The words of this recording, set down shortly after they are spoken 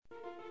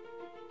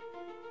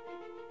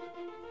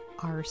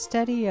Our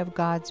study of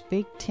God's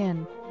Big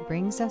Ten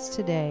brings us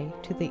today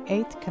to the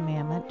 8th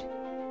commandment,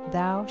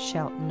 Thou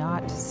shalt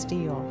not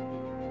steal.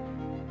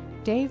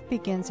 Dave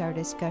begins our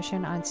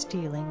discussion on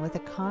stealing with a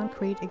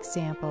concrete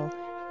example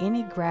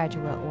any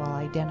graduate will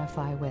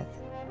identify with.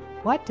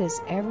 What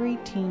does every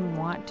teen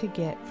want to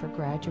get for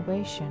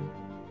graduation?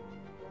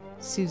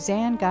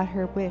 Suzanne got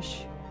her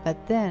wish,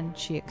 but then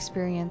she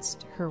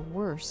experienced her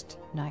worst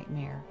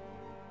nightmare.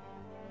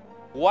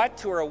 What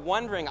to her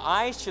wondering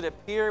eyes should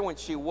appear when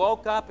she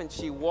woke up and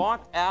she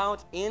walked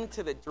out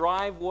into the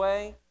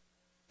driveway,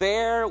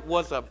 there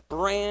was a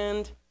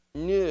brand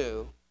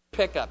new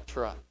pickup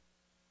truck.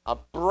 A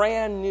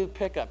brand new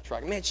pickup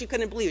truck. Man, she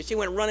couldn't believe it. She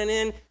went running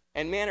in,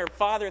 and man, her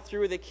father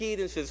threw her the keys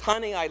and says,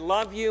 "Honey, I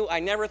love you.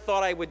 I never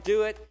thought I would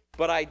do it,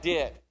 but I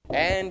did."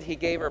 And he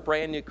gave her a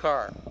brand new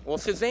car. Well,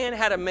 Suzanne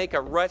had to make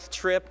a rush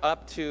trip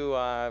up to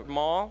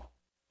mall,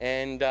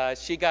 and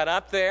she got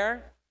up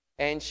there,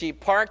 and she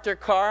parked her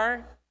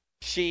car.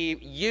 She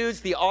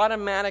used the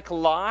automatic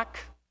lock.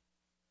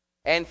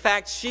 In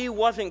fact, she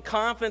wasn't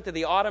confident that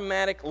the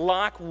automatic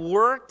lock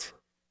worked.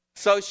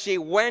 So she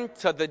went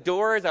to the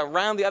doors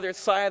around the other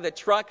side of the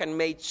truck and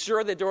made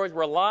sure the doors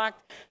were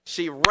locked.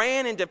 She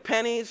ran into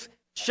Penny's,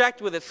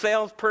 checked with a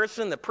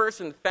salesperson. The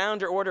person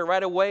found her order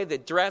right away. The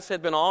dress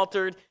had been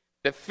altered.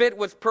 The fit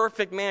was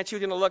perfect, man. She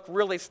was going to look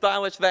really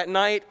stylish that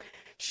night.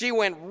 She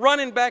went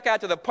running back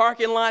out to the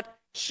parking lot.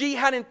 She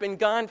hadn't been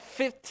gone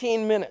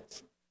 15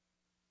 minutes.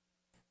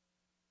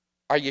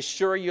 Are you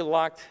sure you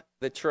locked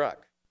the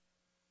truck?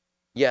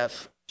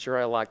 Yes, sure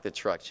I locked the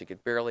truck. She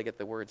could barely get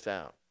the words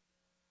out.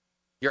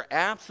 You're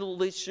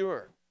absolutely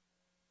sure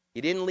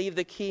you didn't leave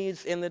the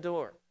keys in the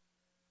door?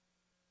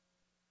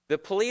 The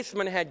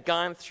policeman had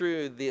gone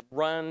through the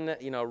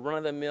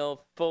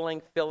run-of-the-mill,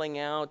 filling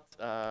out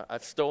a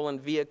stolen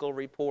vehicle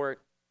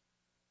report.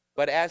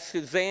 But as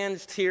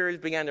Suzanne's tears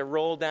began to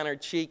roll down her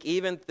cheek,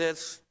 even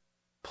this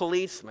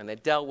policeman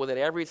that dealt with it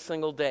every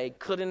single day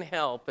couldn't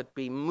help but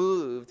be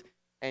moved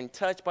and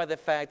touched by the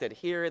fact that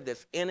here,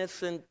 this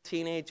innocent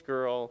teenage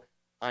girl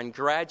on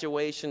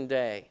graduation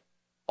day,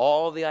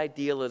 all the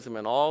idealism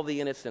and all the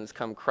innocence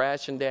come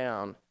crashing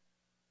down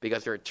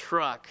because her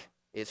truck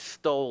is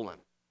stolen.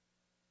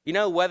 You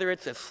know, whether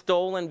it's a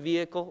stolen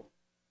vehicle,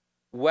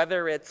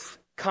 whether it's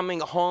coming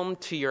home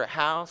to your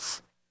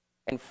house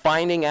and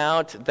finding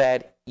out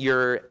that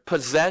your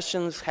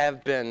possessions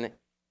have been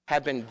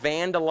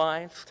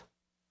vandalized.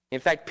 In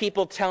fact,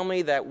 people tell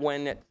me that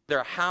when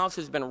their house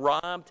has been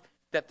robbed,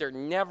 that they're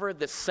never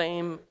the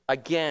same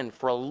again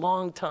for a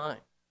long time.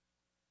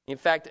 In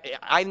fact,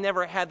 I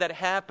never had that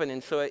happen,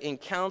 and so in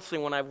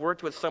counseling, when I've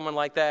worked with someone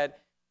like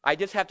that, I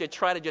just have to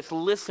try to just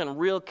listen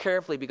real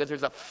carefully because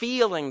there's a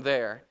feeling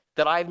there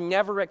that I've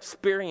never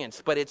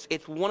experienced, but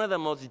it's one of the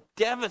most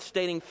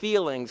devastating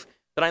feelings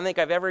that I think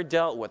I've ever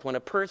dealt with. When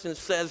a person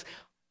says,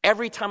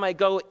 every time I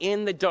go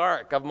in the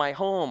dark of my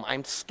home,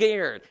 I'm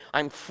scared,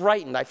 I'm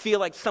frightened, I feel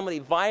like somebody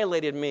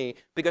violated me,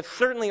 because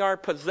certainly our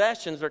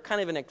possessions are kind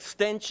of an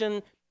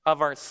extension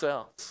of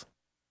ourselves.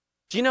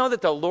 Do you know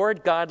that the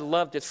Lord God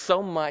loved us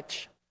so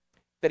much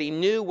that he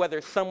knew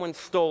whether someone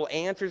stole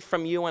answers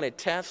from you on a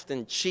test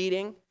and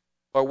cheating,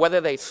 or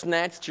whether they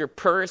snatched your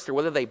purse, or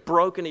whether they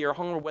broke into your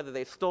home, or whether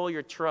they stole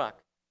your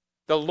truck?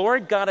 The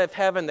Lord God of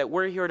heaven that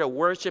we're here to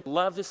worship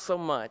loves us so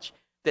much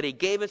that he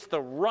gave us the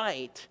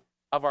right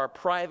of our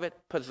private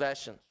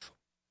possessions.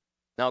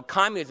 Now,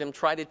 communism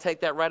tried to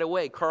take that right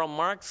away. Karl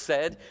Marx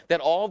said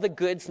that all the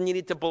goods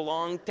needed to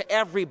belong to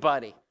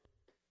everybody.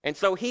 And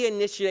so he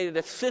initiated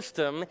a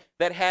system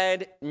that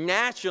had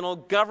national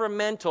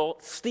governmental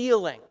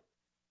stealing.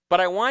 But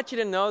I want you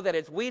to know that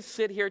as we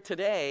sit here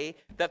today,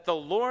 that the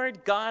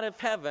Lord God of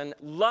heaven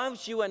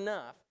loves you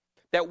enough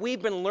that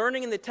we've been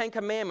learning in the Ten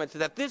Commandments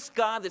that this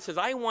God that says,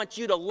 I want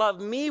you to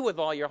love me with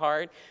all your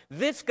heart,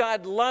 this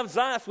God loves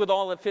us with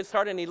all of his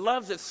heart, and he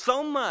loves us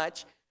so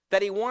much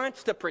that he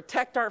wants to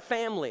protect our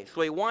families.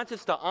 So he wants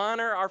us to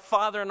honor our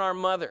father and our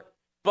mother.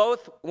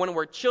 Both when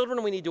we're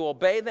children, we need to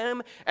obey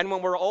them, and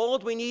when we're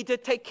old, we need to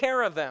take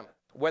care of them.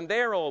 When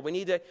they're old, we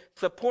need to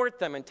support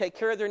them and take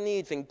care of their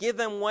needs and give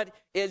them what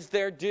is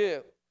their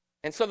due.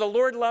 And so the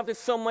Lord loved us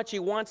so much, he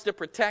wants to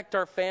protect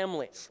our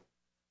families.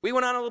 We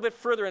went on a little bit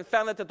further and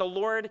found out that the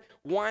Lord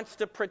wants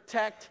to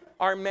protect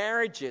our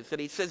marriages, that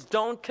he says,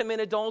 don't commit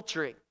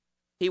adultery.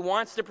 He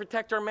wants to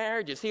protect our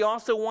marriages. He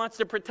also wants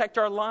to protect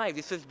our lives.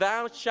 He says,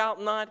 thou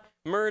shalt not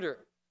murder.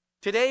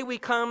 Today we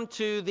come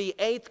to the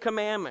 8th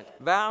commandment,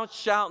 thou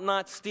shalt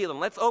not steal.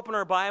 And let's open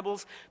our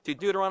Bibles to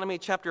Deuteronomy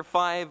chapter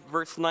 5,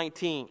 verse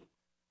 19.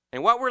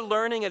 And what we're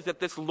learning is that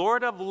this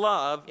Lord of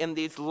love in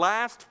these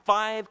last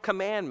 5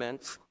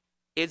 commandments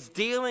is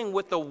dealing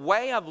with the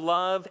way of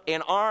love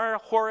in our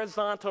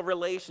horizontal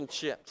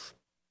relationships.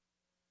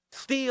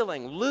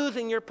 Stealing,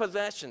 losing your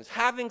possessions,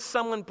 having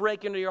someone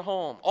break into your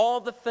home,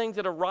 all the things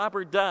that a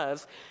robber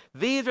does,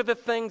 these are the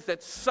things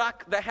that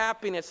suck the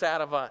happiness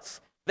out of us.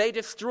 They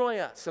destroy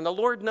us, and the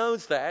Lord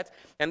knows that,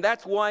 and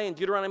that's why in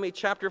Deuteronomy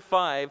chapter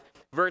 5,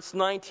 verse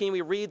 19,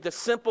 we read the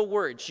simple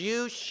words,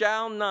 you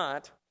shall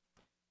not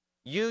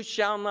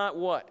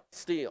what?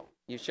 Steal.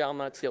 You shall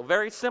not steal.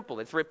 Very simple.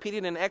 It's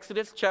repeated in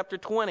Exodus chapter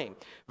 20,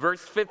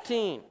 verse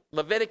 15.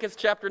 Leviticus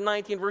chapter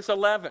 19, verse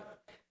 11.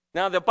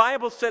 Now, the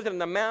Bible says that in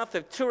the mouth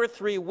of 2 or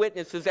 3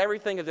 witnesses,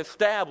 everything is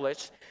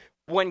established.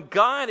 When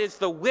God is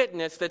the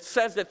witness that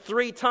says it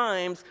 3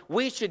 times,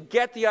 we should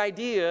get the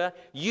idea,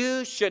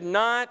 you should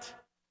not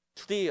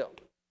steal.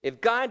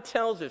 If God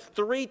tells us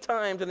 3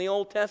 times in the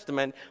Old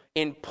Testament,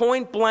 in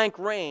point blank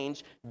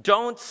range,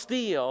 don't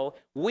steal,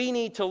 we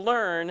need to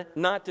learn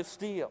not to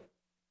steal.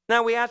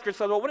 Now we ask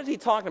ourselves, well, what is he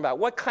talking about?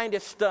 What kind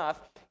of stuff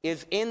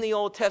is in the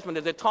Old Testament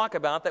does it talk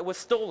about that was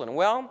stolen?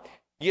 Well,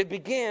 you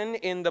begin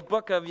in the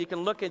book of, you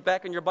can look it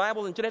back in your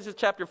Bible, in Genesis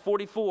chapter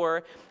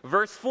 44,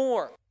 verse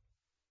 4.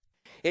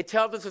 It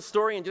tells us a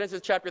story in Genesis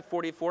chapter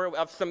 44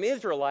 of some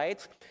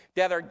Israelites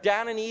that are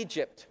down in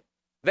Egypt.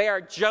 They are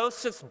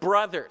Joseph's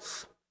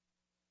brothers.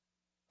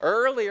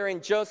 Earlier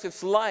in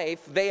Joseph's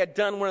life, they had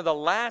done one of the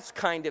last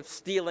kind of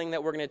stealing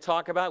that we're going to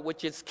talk about,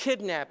 which is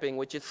kidnapping,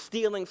 which is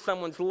stealing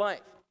someone's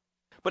life.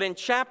 But in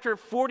chapter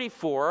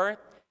 44,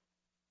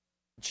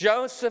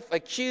 Joseph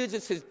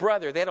accuses his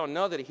brother. They don't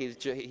know that he's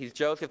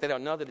Joseph. They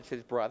don't know that it's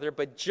his brother.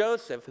 But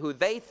Joseph, who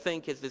they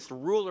think is this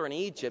ruler in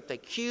Egypt,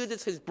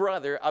 accuses his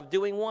brother of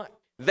doing what?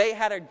 They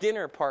had a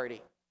dinner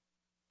party.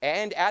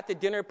 And at the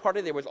dinner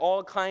party, there was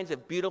all kinds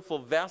of beautiful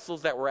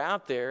vessels that were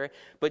out there.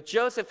 But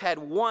Joseph had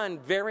one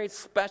very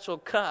special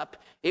cup.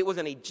 It was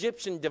an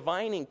Egyptian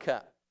divining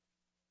cup.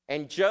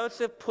 And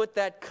Joseph put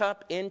that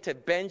cup into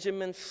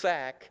Benjamin's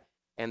sack.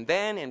 And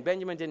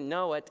Benjamin didn't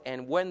know it,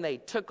 and when they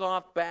took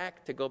off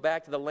back to go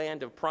back to the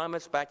land of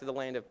promise, back to the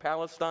land of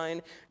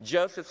Palestine,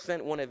 Joseph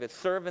sent one of his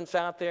servants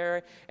out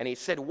there, and he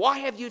said, why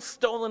have you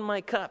stolen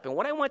my cup? And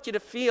what I want you to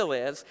feel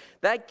is,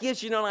 that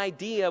gives you an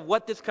idea of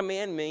what this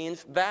command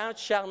means, thou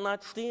shalt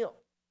not steal.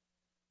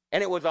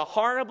 And it was a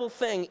horrible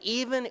thing,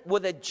 even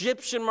with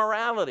Egyptian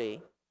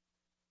morality,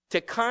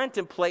 to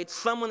contemplate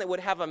someone that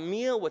would have a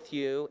meal with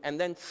you and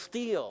then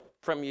steal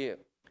from you.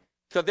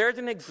 So there's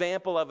an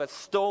example of a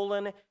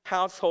stolen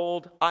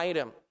household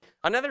item.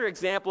 Another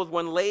example is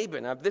when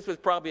Laban, now this was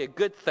probably a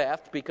good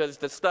theft because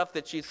the stuff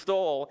that she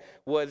stole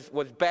was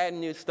bad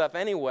news stuff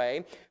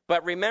anyway.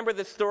 But remember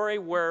the story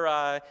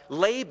where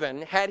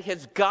Laban had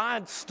his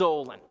gods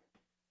stolen.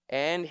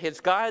 And his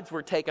gods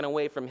were taken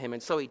away from him.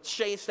 And so he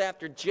chased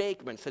after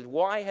Jacob and said,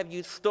 why have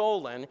you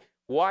stolen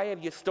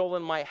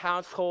my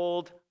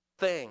household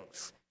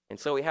things? And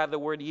so we have the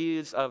word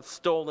used of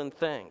stolen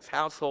things,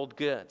 household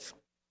goods.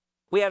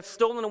 We have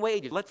stolen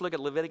wages. Let's look at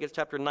Leviticus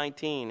chapter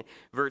 19,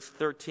 verse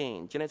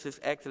 13. Genesis,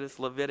 Exodus,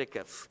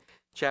 Leviticus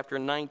chapter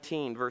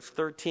 19, verse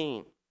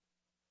 13.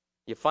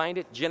 You find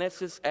it?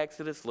 Genesis,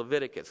 Exodus,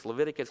 Leviticus.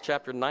 Leviticus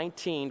chapter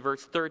 19,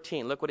 verse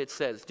 13. Look what it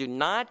says. Do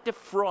not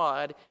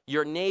defraud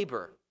your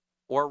neighbor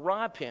or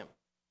rob him.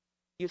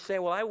 You say,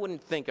 well, I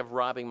wouldn't think of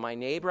robbing my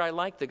neighbor. I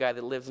like the guy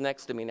that lives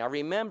next to me. Now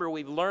remember,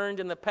 we've learned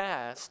in the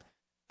past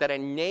that a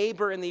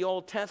neighbor in the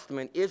Old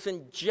Testament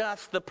isn't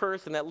just the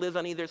person that lives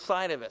on either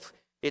side of us.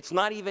 It's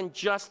not even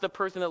just the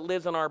person that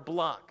lives on our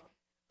block.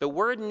 The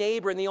word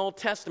neighbor in the Old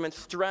Testament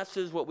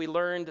stresses what we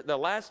learned the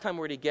last time we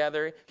were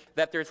together,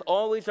 that there's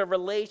always a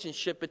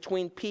relationship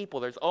between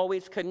people. There's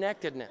always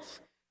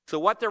connectedness. So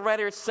what the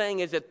writer is saying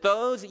is that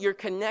those that you're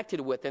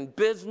connected with in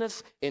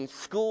business, in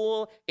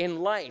school, in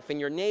life, in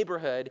your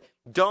neighborhood,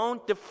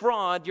 don't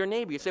defraud your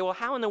neighbor. You say, well,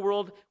 how in the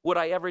world would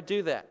I ever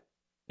do that?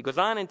 He goes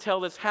on and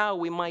tells us how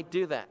we might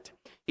do that.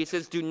 He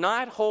says, do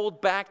not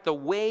hold back the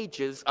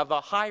wages of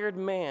a hired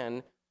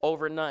man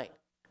overnight.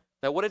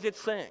 Now, what is it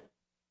saying?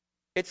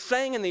 It's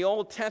saying in the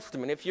Old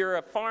Testament, if you're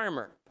a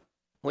farmer,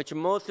 which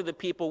most of the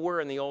people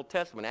were in the Old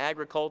Testament,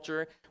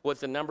 agriculture was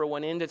the number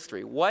one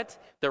industry. What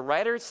the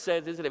writer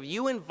says is that if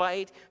you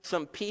invite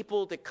some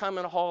people to come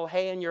and haul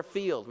hay in your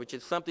field, which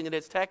is something that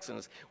as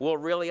Texans will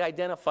really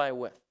identify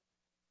with,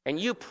 and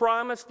you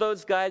promise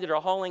those guys that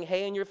are hauling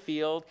hay in your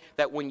field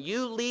that when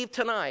you leave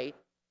tonight,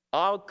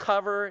 I'll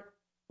cover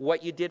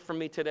what you did for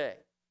me today.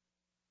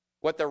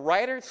 What the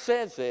writer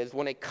says is,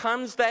 when it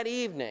comes that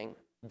evening,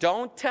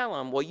 don't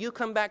tell him, well, you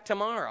come back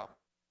tomorrow.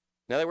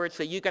 In other words,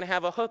 so you can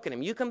have a hook in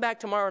him. You come back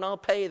tomorrow and I'll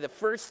pay you the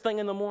first thing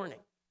in the morning.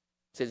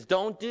 He says,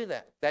 don't do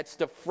that. That's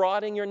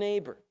defrauding your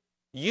neighbor.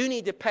 You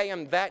need to pay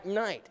him that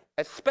night,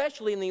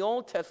 especially in the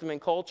Old Testament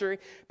culture,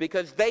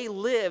 because they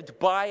lived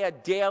by a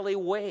daily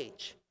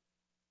wage.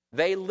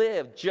 They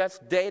lived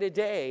just day to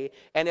day.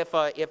 And if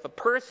a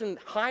person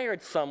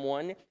hired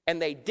someone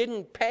and they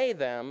didn't pay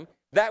them,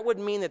 that would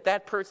mean that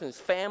that person's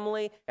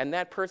family and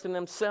that person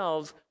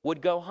themselves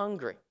would go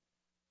hungry.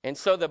 And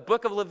so the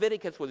book of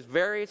Leviticus was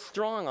very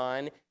strong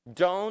on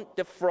don't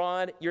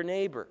defraud your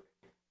neighbor.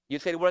 You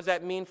say, what does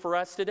that mean for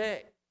us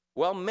today?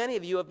 Well, many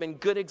of you have been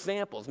good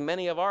examples.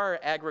 Many of our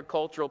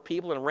agricultural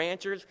people and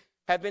ranchers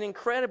have been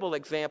incredible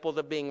examples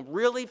of being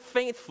really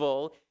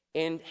faithful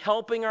in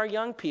helping our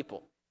young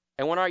people.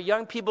 And when our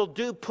young people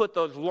do put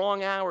those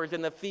long hours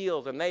in the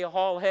fields and they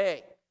haul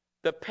hay,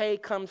 the pay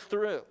comes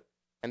through.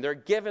 And they're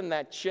given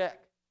that check.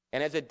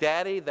 And as a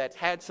daddy that's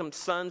had some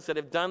sons that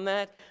have done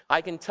that,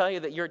 I can tell you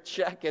that your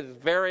check is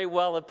very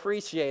well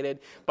appreciated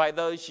by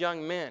those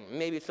young men.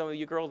 Maybe some of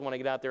you girls want to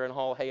get out there and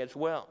haul hay as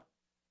well.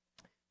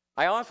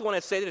 I also want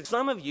to say that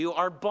some of you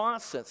are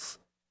bosses.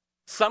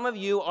 Some of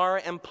you are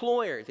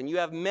employers, and you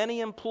have many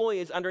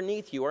employees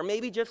underneath you, or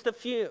maybe just a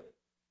few.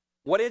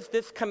 What is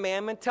this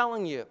commandment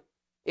telling you?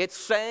 It's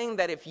saying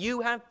that if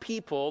you have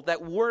people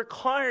that work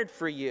hard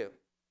for you,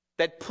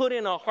 that put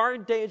in a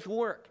hard day's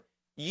work,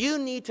 you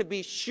need to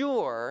be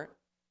sure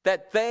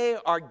that they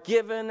are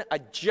given a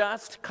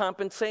just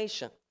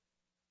compensation.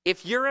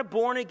 If you're a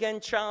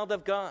born-again child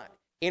of God,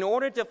 in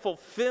order to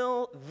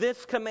fulfill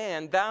this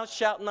command, thou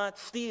shalt not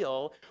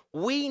steal,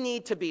 we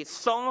need to be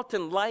salt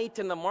and light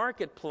in the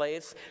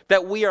marketplace,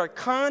 that we are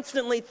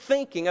constantly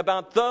thinking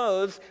about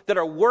those that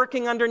are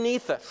working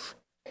underneath us.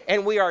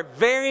 And we are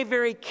very,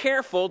 very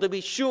careful to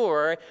be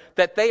sure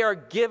that they are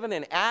given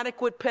an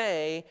adequate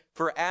pay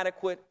for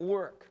adequate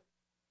work.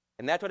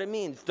 And that's what it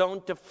means.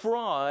 Don't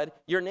defraud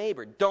your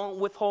neighbor. Don't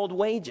withhold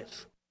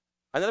wages.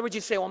 In other words,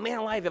 you say, well, man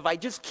alive, if I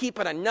just keep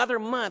it another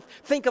month,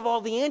 think of all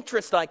the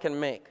interest I can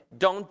make.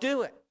 Don't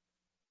do it.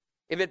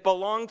 If it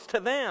belongs to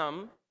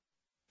them,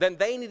 then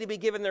they need to be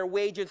given their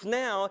wages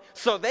now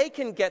so they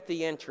can get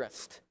the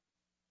interest.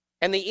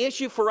 And the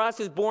issue for us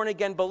as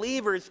born-again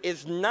believers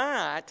is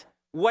not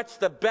what's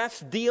the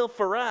best deal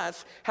for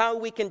us, how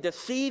we can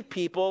deceive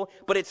people,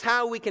 but it's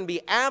how we can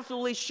be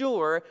absolutely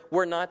sure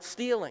we're not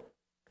stealing.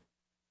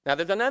 Now,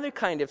 there's another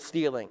kind of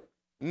stealing.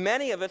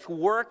 Many of us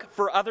work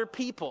for other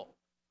people.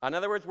 In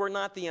other words, we're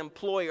not the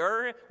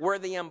employer, we're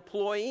the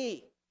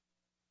employee.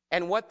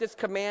 And what this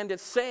command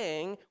is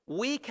saying,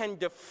 we can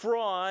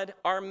defraud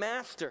our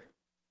master.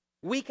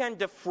 We can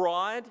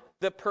defraud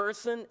the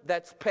person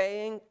that's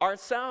paying our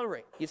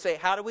salary. You say,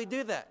 how do we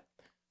do that?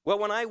 Well,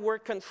 when I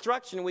worked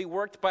construction, we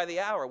worked by the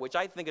hour, which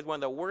I think is one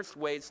of the worst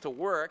ways to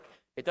work.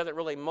 It doesn't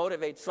really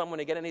motivate someone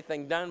to get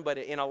anything done, but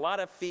in a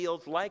lot of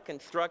fields like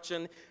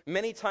construction,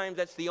 many times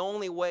that's the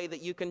only way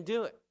that you can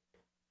do it.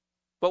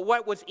 But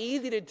what was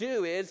easy to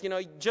do is,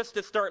 just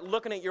to start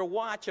looking at your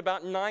watch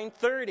about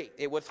 9:30.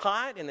 It was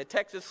hot in the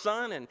Texas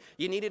sun, and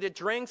you needed a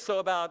drink, so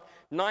about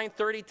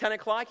 9:30, 10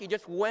 o'clock, you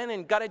just went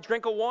and got a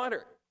drink of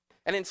water.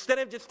 And instead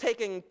of just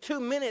taking 2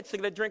 minutes to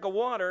get a drink of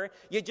water,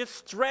 you just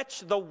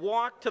stretch the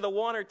walk to the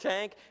water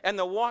tank and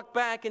the walk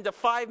back into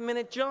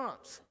 5-minute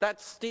jumps.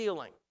 That's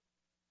stealing.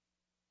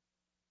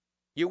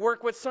 You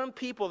work with some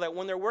people that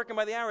when they're working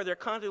by the hour, they're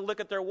constantly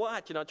looking at their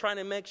watch, trying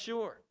to make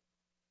sure.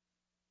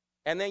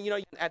 And then,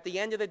 at the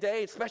end of the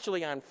day,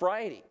 especially on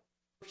Friday,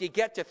 if you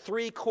get to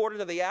 3/4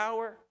 of the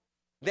hour,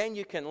 then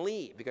you can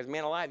leave because,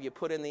 man alive, you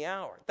put in the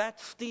hour.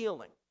 That's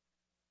stealing.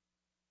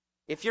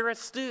 If you're a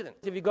student,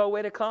 if you go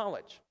away to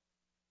college,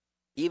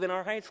 even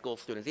our high school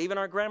students, even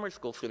our grammar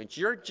school students,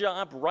 your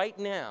job right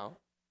now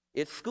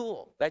is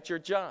school. That's your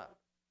job.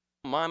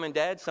 Mom and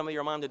dad, some of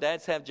your moms and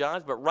dads have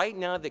jobs, but right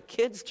now the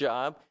kid's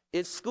job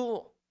is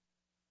school.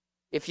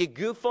 If you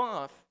goof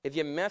off, if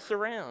you mess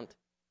around,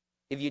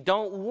 if you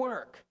don't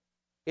work,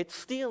 it's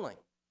stealing.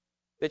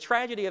 The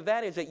tragedy of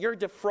that is that you're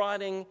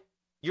defrauding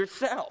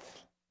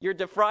yourself. You're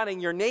defrauding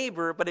your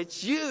neighbor, but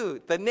it's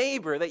you, the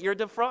neighbor, that you're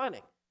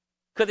defrauding.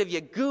 Because if you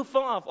goof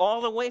off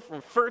all the way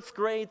from 1st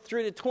grade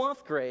through to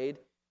 12th grade,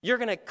 you're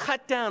going to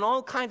cut down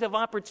all kinds of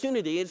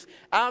opportunities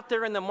out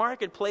there in the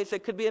marketplace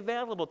that could be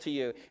available to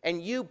you.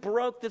 And you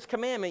broke this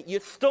commandment. You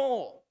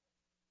stole.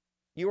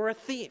 You were a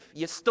thief.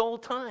 You stole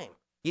time.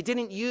 You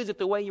didn't use it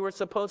the way you were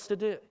supposed to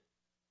do.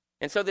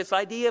 And so this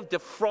idea of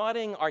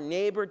defrauding our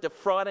neighbor,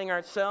 defrauding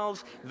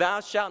ourselves, thou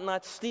shalt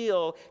not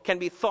steal, can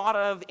be thought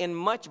of in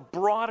much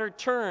broader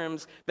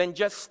terms than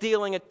just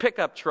stealing a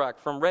pickup truck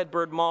from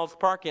Redbird Mall's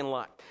parking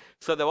lot.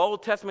 So the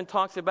Old Testament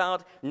talks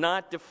about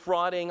not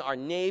defrauding our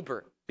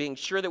neighbor, being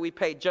sure that we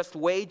pay just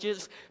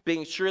wages,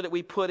 being sure that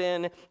we put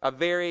in a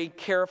very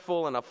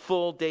careful and a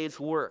full day's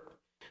work.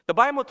 The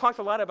Bible talks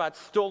a lot about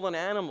stolen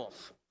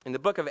animals. In the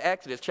book of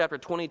Exodus, chapter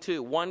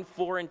 22, 1,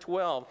 4, and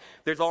 12,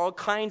 there's all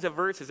kinds of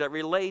verses that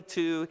relate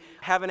to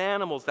having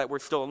animals that were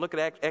stolen. Look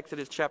at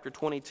Exodus chapter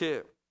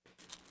 22.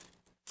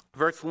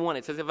 Verse 1,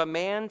 it says, if a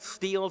man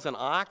steals an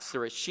ox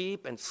or a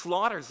sheep and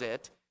slaughters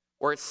it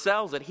or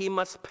sells it, he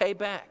must pay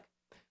back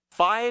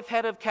 5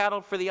 head of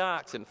cattle for the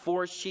ox and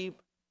 4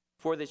 sheep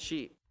for the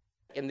sheep.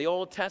 In the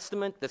Old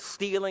Testament, the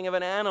stealing of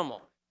an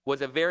animal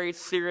was a very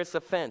serious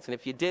offense. And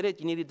if you did it,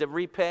 you needed to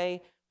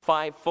repay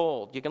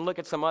 5-fold. You can look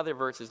at some other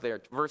verses there.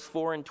 Verse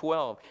 4 and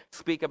 12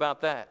 speak about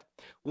that.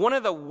 One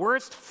of the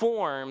worst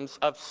forms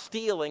of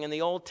stealing in the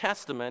Old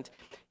Testament,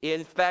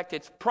 in fact,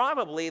 it's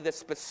probably the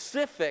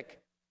specific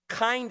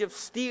kind of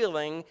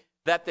stealing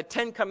that the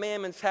 10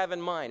 Commandments have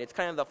in mind. It's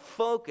kind of the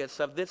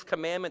focus of this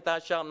commandment, thou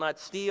shalt not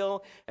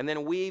steal, and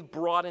then we've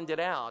broadened it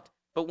out.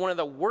 But one of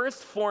the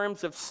worst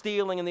forms of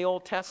stealing in the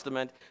Old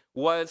Testament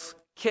was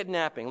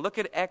kidnapping. Look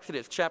at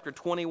Exodus chapter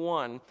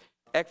 21.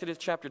 Exodus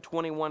chapter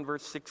 21,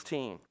 verse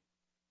 16.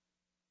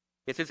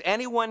 It says,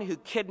 anyone who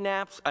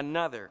kidnaps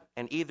another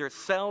and either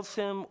sells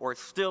him or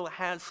still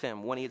has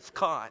him when he is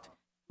caught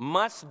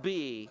must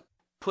be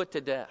put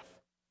to death.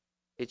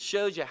 It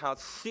shows you how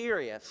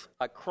serious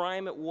a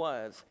crime it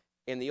was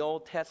in the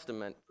Old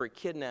Testament for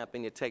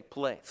kidnapping to take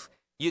place.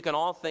 You can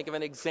all think of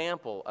an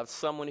example of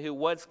someone who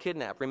was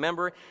kidnapped.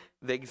 Remember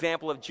the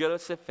example of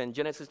Joseph in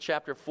Genesis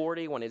chapter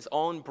 40 when his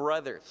own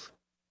brothers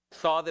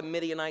saw the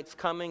Midianites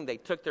coming. They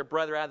took their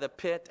brother out of the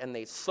pit and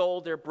they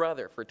sold their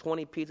brother for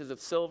 20 pieces of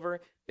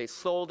silver. They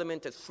sold him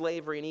into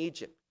slavery in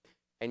Egypt.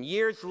 And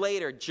years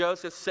later,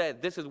 Joseph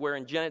said, this is where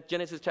in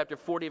Genesis chapter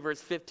 40,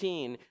 verse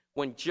 15,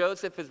 when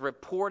Joseph is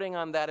reporting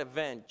on that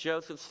event,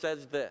 Joseph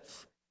says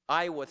this,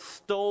 I was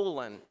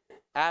stolen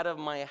out of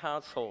my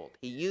household.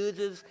 He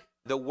uses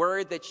the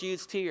word that's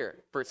used here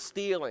for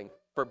stealing,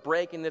 for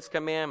breaking this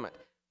commandment.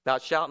 Thou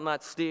shalt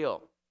not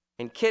steal.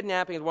 And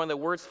kidnapping is one of the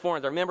worst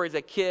forms. I remember as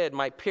a kid,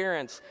 my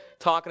parents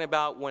talking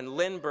about when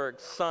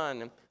Lindbergh's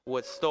son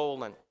was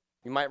stolen.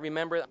 You might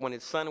remember when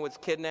his son was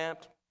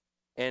kidnapped.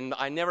 And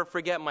I never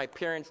forget my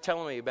parents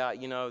telling me about,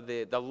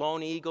 the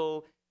Lone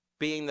Eagle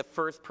being the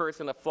first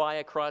person to fly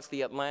across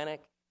the Atlantic.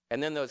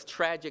 And then those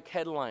tragic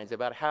headlines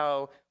about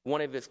how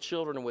one of his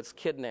children was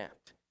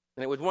kidnapped.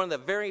 And it was one of the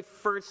very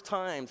first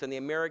times in the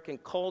American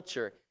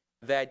culture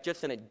that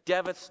just in a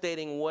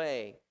devastating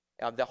way,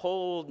 the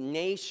whole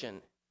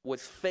nation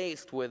was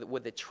faced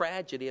with the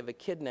tragedy of a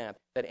kidnap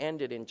that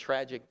ended in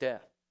tragic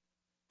death.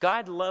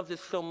 God loves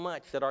us so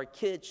much that our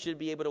kids should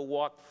be able to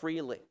walk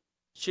freely,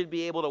 should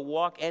be able to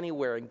walk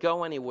anywhere and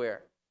go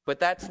anywhere. But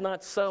that's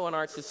not so in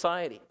our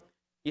society.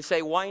 You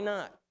say, why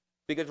not?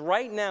 Because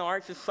right now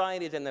our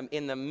society is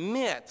in the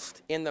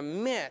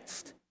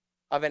midst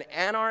of an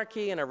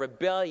anarchy and a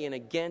rebellion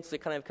against the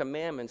kind of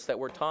commandments that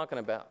we're talking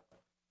about.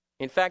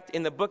 In fact,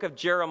 in the book of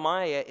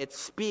Jeremiah, it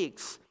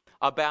speaks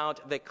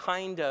about the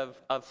kind of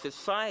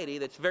society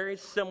that's very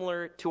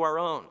similar to our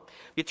own.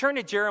 If you turn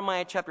to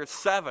Jeremiah chapter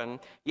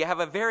 7, you have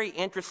a very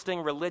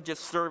interesting religious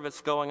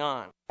service going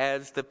on.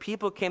 As the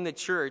people came to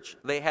church,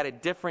 they had a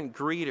different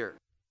greeter.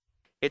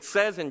 It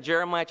says in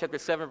Jeremiah chapter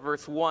 7,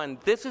 verse 1,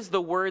 this is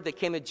the word that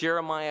came to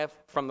Jeremiah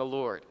from the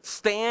Lord.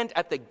 Stand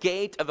at the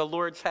gate of the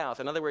Lord's house.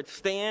 In other words,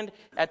 stand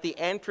at the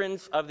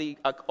entrance of the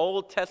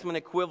Old Testament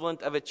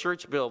equivalent of a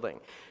church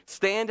building.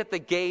 Stand at the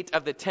gate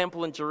of the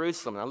temple in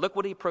Jerusalem. Now look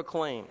what he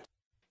proclaimed.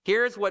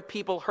 Here's what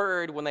people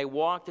heard when they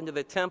walked into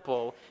the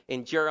temple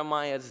in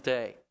Jeremiah's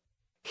day.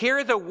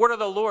 Hear the word of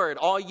the Lord,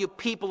 all you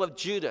people of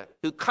Judah,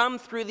 who come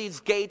through these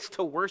gates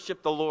to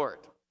worship the Lord.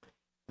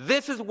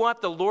 This is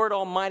what the Lord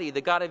Almighty, the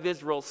God of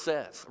Israel,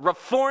 says.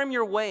 Reform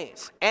your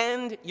ways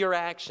and your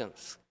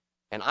actions,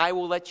 and I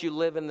will let you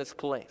live in this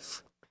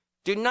place.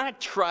 Do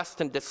not trust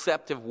in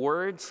deceptive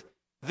words.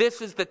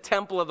 This is the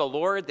temple of the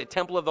Lord, the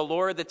temple of the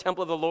Lord, the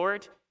temple of the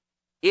Lord.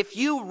 If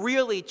you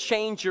really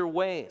change your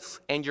ways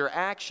and your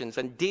actions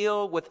and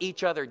deal with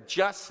each other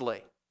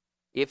justly,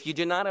 if you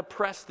do not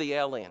oppress the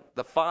alien,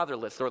 the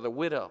fatherless, or the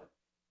widow,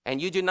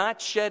 and you do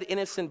not shed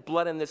innocent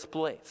blood in this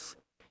place,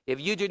 if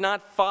you do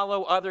not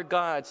follow other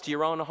gods to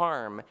your own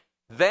harm,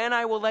 then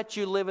I will let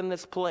you live in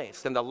this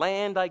place, in the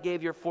land I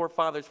gave your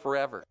forefathers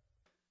forever.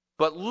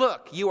 But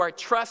look, you are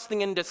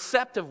trusting in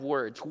deceptive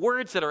words,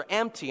 words that are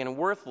empty and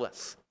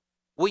worthless.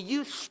 Will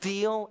you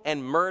steal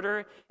and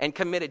murder and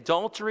commit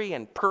adultery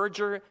and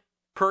perjury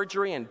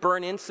and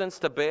burn incense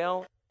to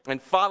Baal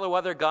and follow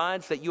other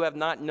gods that you have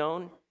not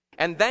known?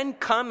 And then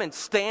come and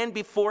stand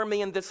before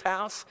me in this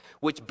house,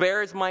 which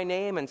bears my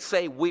name, and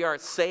say, we are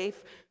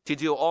safe to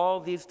do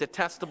all these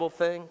detestable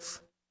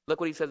things?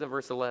 Look what he says in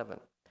verse 11.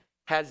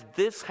 Has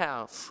this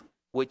house,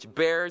 which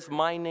bears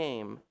my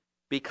name,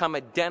 become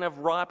a den of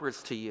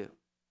robbers to you?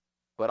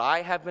 But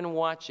I have been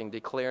watching,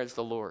 declares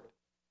the Lord.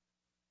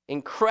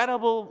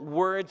 Incredible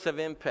words of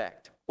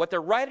impact. What the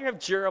writer of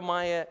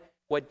Jeremiah,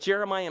 what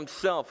Jeremiah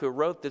himself, who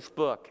wrote this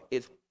book,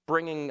 is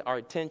bringing our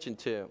attention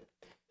to,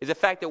 is the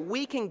fact that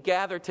we can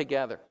gather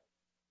together.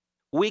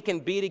 We can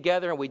be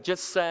together, and we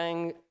just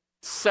sang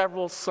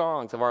several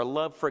songs of our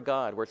love for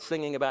God. We're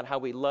singing about how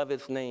we love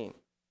his name.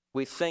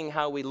 We sing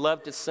how we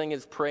love to sing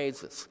his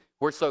praises.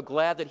 We're so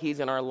glad that he's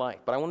in our life.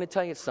 But I want to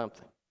tell you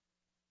something.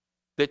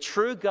 The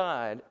true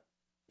God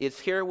is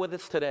here with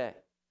us today.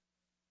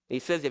 He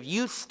says, if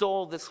you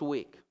stole this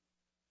week,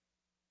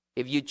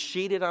 if you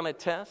cheated on a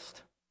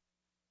test,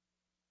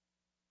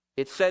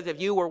 it says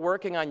if you were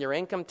working on your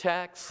income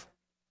tax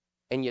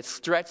and you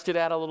stretched it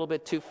out a little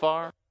bit too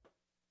far,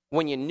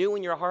 when you knew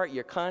in your heart,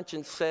 your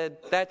conscience said,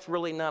 that's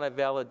really not a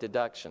valid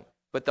deduction,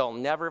 but they'll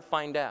never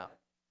find out.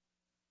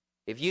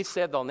 If you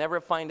said they'll never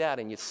find out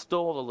and you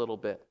stole a little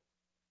bit,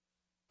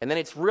 and then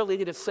it's really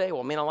easy to say,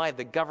 well, man alive,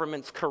 the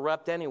government's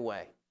corrupt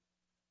anyway.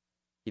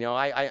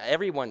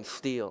 Everyone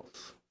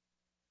steals.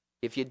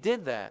 If you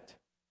did that,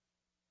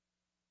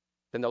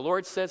 then the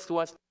Lord says to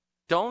us,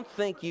 don't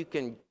think you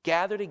can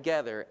gather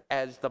together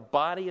as the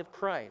body of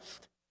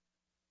Christ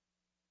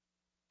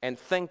and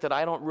think that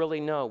I don't really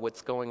know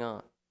what's going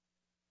on.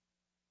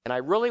 And I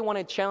really want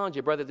to challenge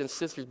you, brothers and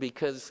sisters,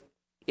 because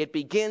it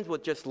begins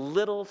with just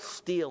little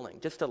stealing,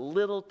 just a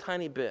little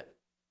tiny bit,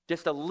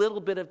 just a little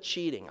bit of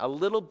cheating, a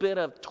little bit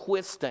of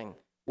twisting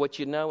what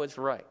you know is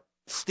right,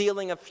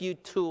 stealing a few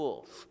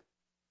tools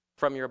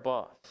from your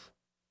boss.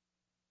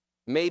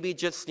 Maybe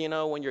just,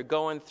 when you're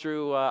going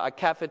through a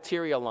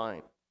cafeteria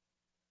line,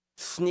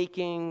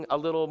 sneaking a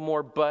little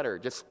more butter,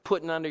 just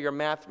putting under your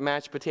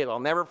mashed potato. I'll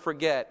never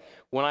forget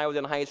when I was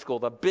in high school,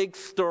 the big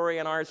story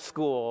in our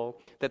school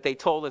that they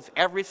told us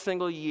every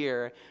single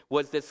year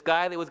was this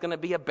guy that was going to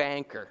be a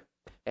banker.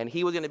 And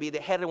he was going to be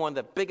the head of one of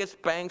the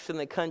biggest banks in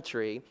the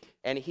country.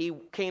 And he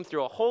came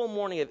through a whole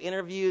morning of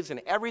interviews, and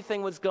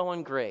everything was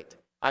going great.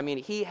 I mean,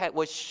 he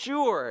was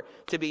sure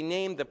to be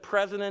named the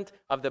president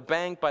of the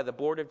bank by the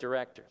board of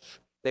directors.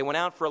 They went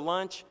out for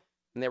lunch,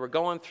 and they were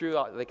going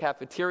through the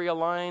cafeteria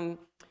line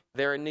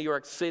there in New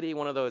York City,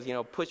 one of those,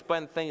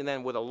 push-button things, and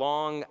then with a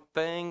long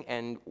thing.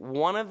 And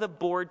one of the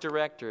board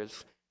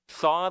directors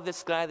saw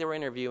this guy they were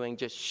interviewing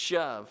just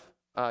shove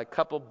a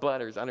couple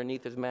butters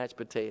underneath his mashed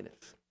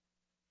potatoes.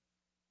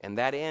 And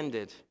that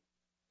ended.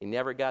 He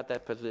never got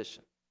that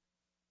position.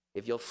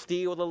 If you'll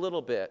steal with a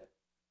little bit,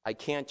 I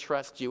can't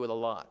trust you with a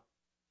lot.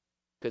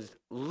 Because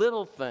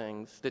little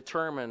things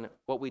determine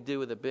what we do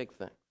with the big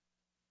thing.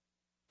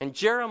 And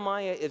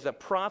Jeremiah is a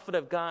prophet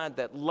of God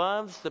that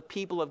loves the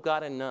people of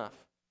God enough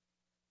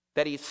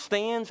that he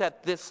stands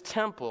at this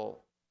temple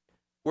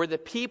where the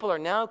people are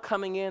now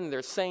coming in.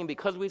 They're saying,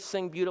 because we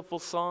sing beautiful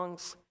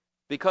songs,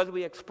 because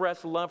we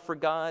express love for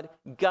God,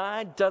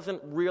 God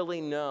doesn't really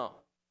know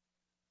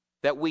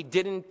that we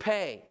didn't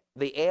pay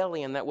the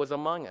alien that was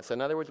among us.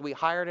 In other words, we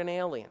hired an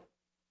alien.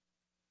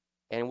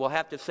 And we'll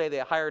have to say they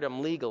hired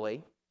him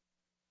legally.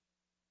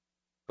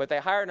 But they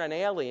hired an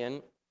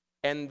alien,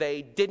 and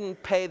they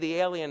didn't pay the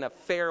alien a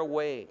fair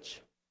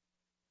wage.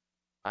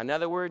 In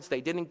other words,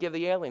 they didn't give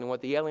the alien what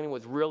the alien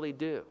was really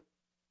due.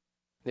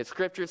 The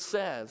Scripture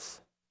says,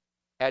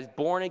 as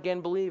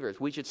born-again believers,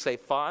 we should say,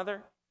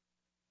 Father,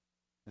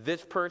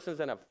 this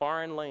person's in a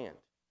foreign land,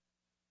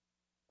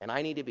 and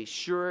I need to be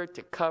sure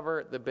to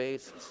cover the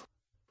bases.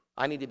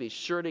 I need to be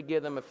sure to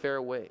give them a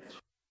fair wage.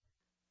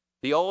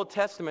 The Old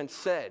Testament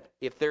said,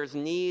 if there's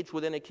needs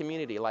within a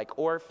community, like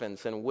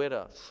orphans and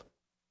widows,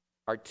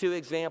 are two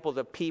examples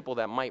of people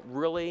that might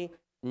really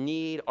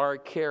need our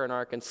care and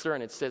our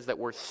concern. It says that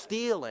we're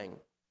stealing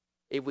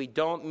if we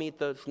don't meet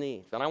those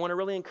needs. And I want to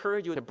really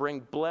encourage you to bring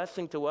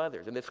blessing to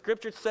others. And the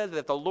Scripture says that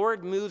if the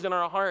Lord moves in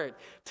our heart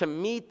to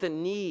meet the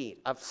need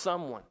of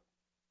someone,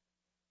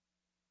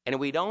 and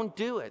we don't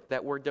do it,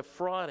 that we're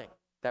defrauding,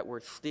 that we're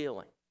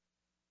stealing.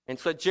 And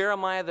so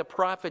Jeremiah the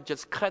prophet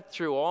just cut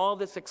through all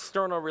this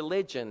external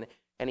religion,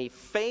 and he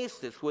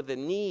faced this with the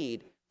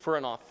need for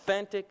an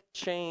authentic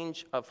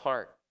change of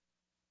heart.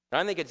 And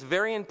I think it's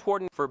very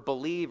important for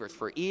believers,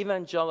 for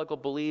evangelical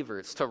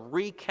believers, to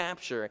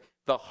recapture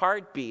the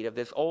heartbeat of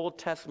this Old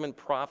Testament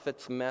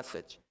prophet's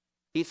message.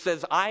 He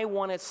says, I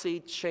want to see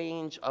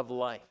change of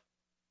life.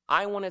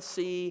 I want to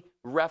see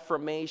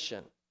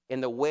reformation in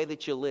the way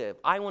that you live.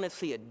 I want to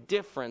see a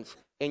difference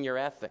in your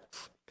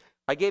ethics.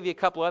 I gave you a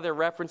couple other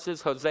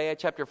references. Hosea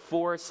chapter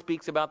 4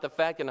 speaks about the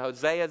fact in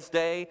Hosea's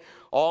day,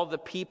 all the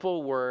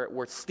people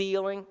were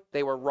stealing.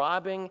 They were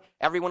robbing.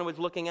 Everyone was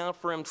looking out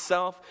for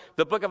himself.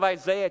 The book of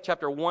Isaiah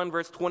chapter 1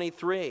 verse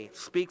 23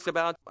 speaks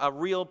about a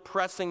real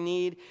pressing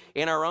need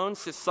in our own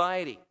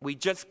society. We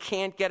just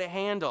can't get a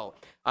handle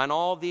on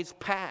all these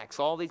PACs,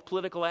 all these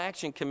political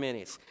action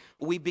committees.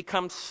 We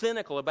become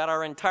cynical about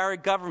our entire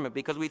government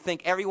because we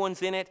think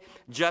everyone's in it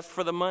just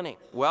for the money.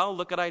 Well,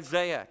 look at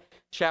Isaiah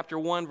chapter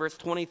 1, verse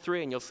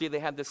 23, and you'll see they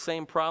had the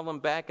same problem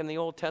back in the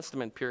Old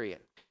Testament period.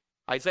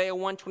 Isaiah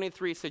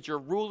 1:23 says, your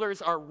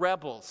rulers are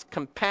rebels,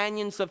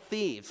 companions of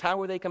thieves. How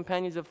were they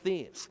companions of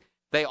thieves?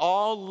 They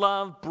all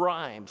love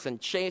bribes and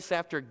chase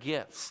after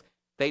gifts.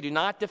 They do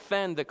not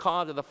defend the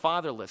cause of the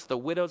fatherless. The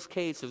widow's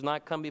case has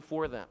not come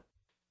before them.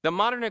 The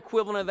modern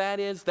equivalent of that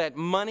is that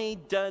money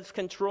does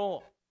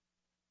control.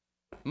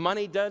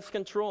 Money does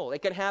control.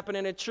 It can happen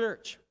in a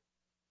church.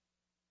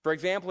 For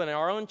example, in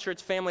our own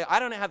church family, I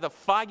don't have the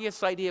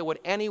foggiest idea what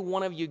any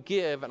one of you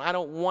give, and I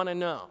don't want to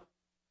know.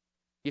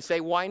 You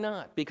say, why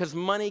not? Because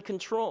money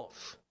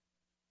controls.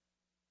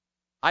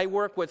 I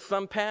work with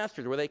some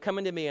pastors where they come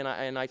into me and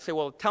I say,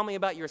 well, tell me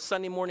about your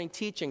Sunday morning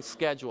teaching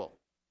schedule.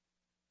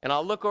 And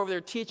I'll look over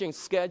their teaching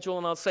schedule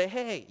and I'll say,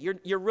 hey,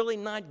 you're really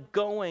not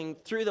going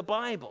through the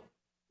Bible.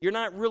 You're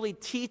not really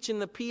teaching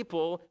the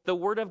people the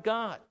Word of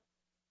God.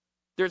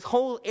 There's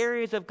whole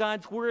areas of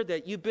God's Word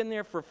that you've been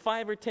there for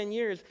 5 or 10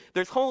 years.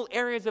 There's whole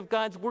areas of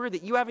God's Word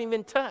that you haven't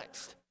even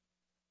touched.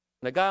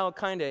 And the guy will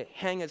kind of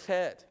hang his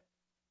head.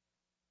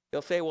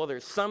 He'll say, well,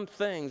 there's some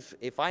things,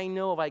 if I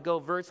go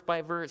verse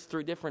by verse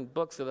through different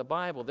books of the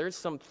Bible, there's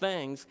some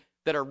things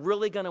that are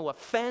really going to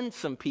offend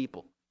some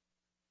people.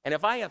 And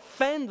if I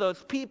offend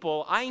those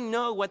people, I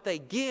know what they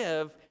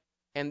give,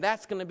 and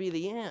that's going to be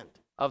the end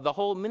of the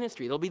whole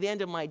ministry. It'll be the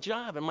end of my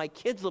job, and my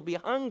kids will be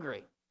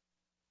hungry.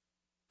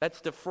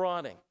 That's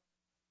defrauding.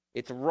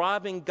 It's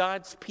robbing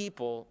God's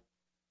people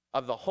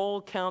of the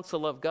whole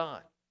counsel of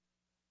God.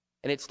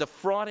 And it's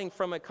defrauding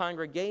from a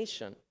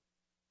congregation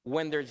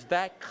when there's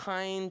that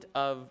kind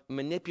of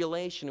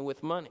manipulation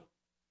with money.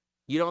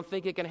 You don't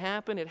think it can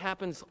happen? It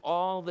happens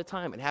all the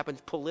time. It happens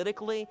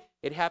politically.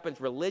 It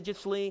happens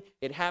religiously.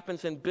 It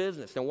happens in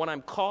business. And what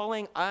I'm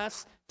calling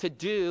us to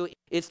do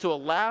is to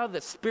allow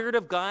the Spirit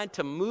of God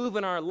to move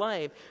in our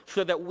life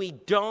so that we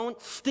don't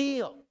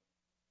steal.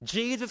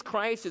 Jesus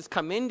Christ has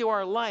come into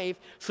our life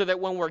so that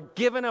when we're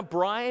given a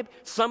bribe,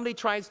 somebody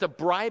tries to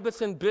bribe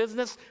us in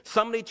business,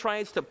 somebody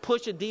tries to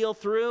push a deal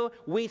through,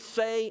 we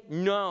say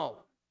no.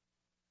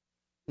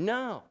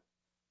 No.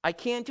 I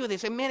can't do it. They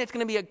say, man, it's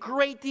going to be a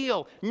great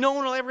deal. No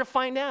one will ever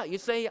find out. You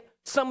say,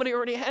 somebody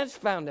already has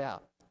found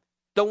out.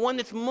 The one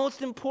that's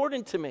most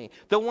important to me,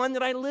 the one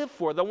that I live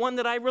for, the one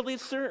that I really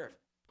serve.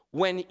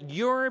 When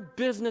your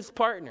business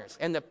partners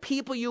and the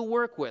people you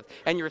work with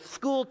and your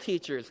school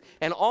teachers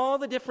and all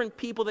the different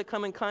people that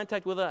come in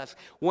contact with us,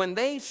 when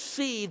they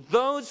see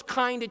those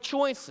kind of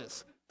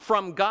choices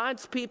from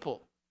God's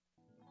people,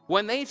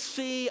 when they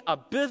see a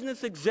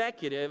business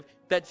executive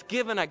that's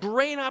given a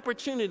great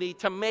opportunity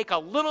to make a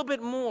little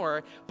bit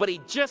more, but he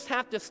just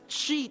have to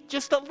cheat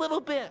just a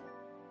little bit,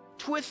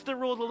 twist the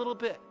rules a little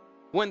bit.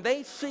 When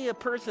they see a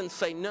person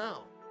say no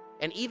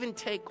and even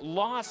take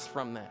loss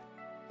from that,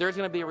 there's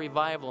going to be a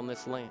revival in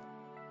this land.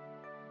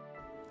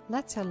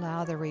 Let's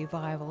allow the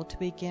revival to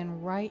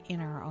begin right in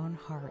our own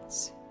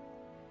hearts.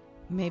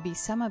 Maybe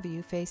some of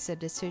you face a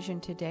decision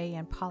today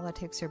in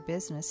politics or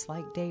business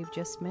like Dave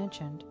just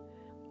mentioned.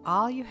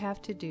 All you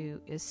have to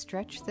do is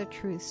stretch the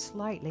truth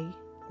slightly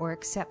or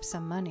accept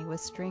some money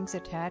with strings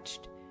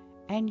attached,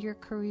 and your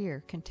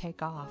career can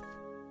take off.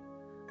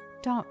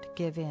 Don't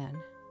give in.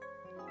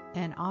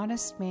 An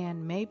honest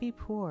man may be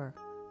poor,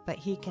 but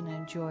he can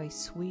enjoy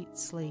sweet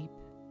sleep.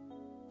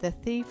 The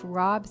thief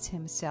robs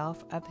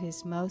himself of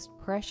his most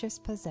precious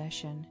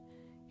possession,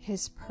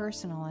 his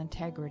personal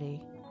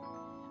integrity.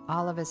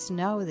 All of us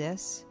know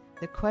this.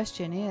 The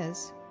question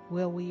is,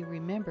 will we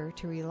remember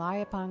to rely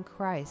upon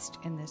Christ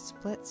in the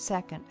split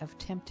second of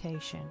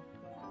temptation?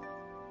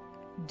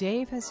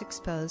 Dave has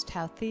exposed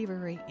how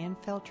thievery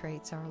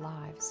infiltrates our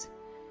lives.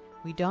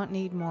 We don't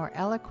need more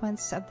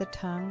eloquence of the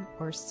tongue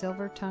or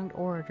silver-tongued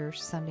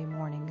orators Sunday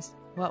mornings.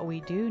 What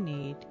we do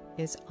need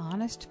is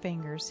honest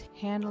fingers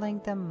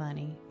handling the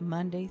money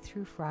Monday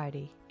through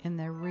Friday in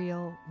the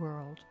real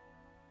world.